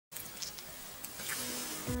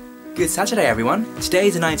Good Saturday everyone! Today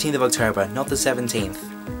is the 19th of October, not the 17th.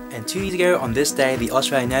 And 2 years ago on this day, the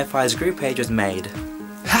Australian Nerdfighters group page was made.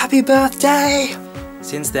 Happy birthday!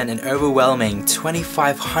 Since then, an overwhelming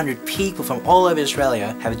 2,500 people from all over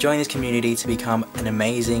Australia have joined this community to become an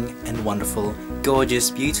amazing and wonderful, gorgeous,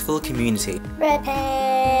 beautiful community. Red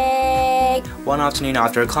pig! One afternoon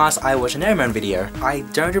after a class, I watched a Nermon video. I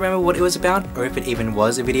don't remember what it was about, or if it even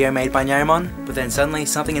was a video made by Nermon, but then suddenly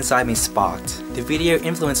something inside me sparked. The video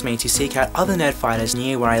influenced me to seek out other Nerdfighters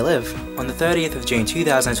near where I live. On the 30th of June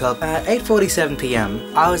 2012 at 8:47 PM,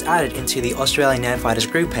 I was added into the Australian Nerdfighters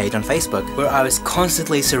group page on Facebook, where I was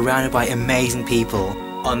constantly surrounded by amazing people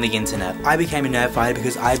on the internet. I became a Nerdfighter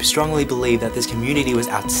because I strongly believed that this community was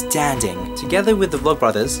outstanding. Together with the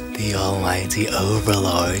Vlogbrothers, the almighty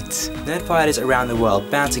overlords, Nerdfighters around the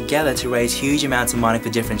world bound together to raise huge amounts of money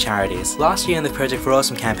for different charities. Last year in the Project for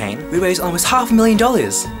Awesome campaign, we raised almost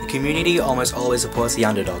 $500,000. The community almost always supports the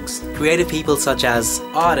underdogs. Creative people such as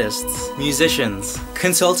artists, musicians,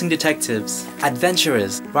 consulting detectives,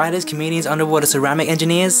 adventurers, writers, comedians, underwater ceramic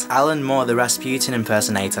engineers, Alan Moore the Rasputin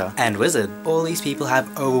impersonator, and wizard. All these people have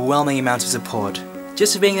overwhelming amounts of support,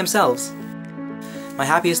 just for being themselves. My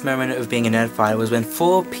happiest moment of being a Nerdfighter was when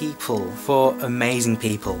four amazing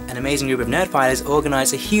people, an amazing group of Nerdfighters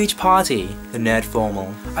organized a huge party, the Nerd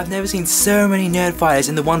Formal. I've never seen so many Nerdfighters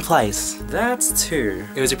in the one place. That's two.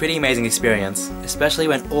 It was a pretty amazing experience, especially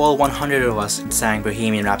when all 100 of us sang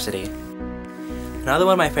Bohemian Rhapsody. Another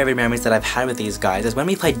one of my favorite memories that I've had with these guys is when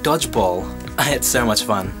we played dodgeball. I had so much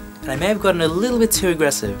fun, and I may have gotten a little bit too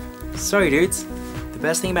aggressive. Sorry dudes. The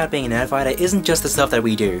best thing about being a Nerdfighter isn't just the stuff that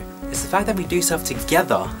we do, it's the fact that we do stuff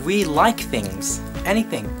together. We like things,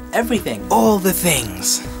 anything, everything, all the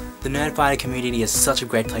things. The Nerdfighter community is such a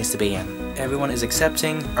great place to be in. Everyone is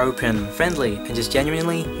accepting, open, friendly, and just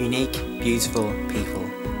genuinely unique, beautiful people.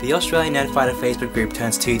 The Australian Nerdfighter Facebook group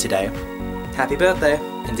turns 2 today. Happy birthday,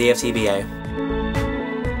 and DFTBA.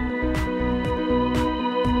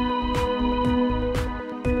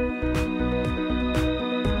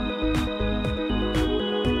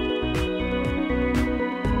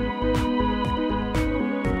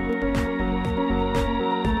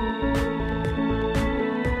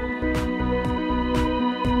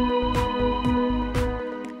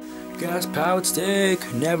 Gas-powered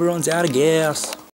stick never runs out of gas.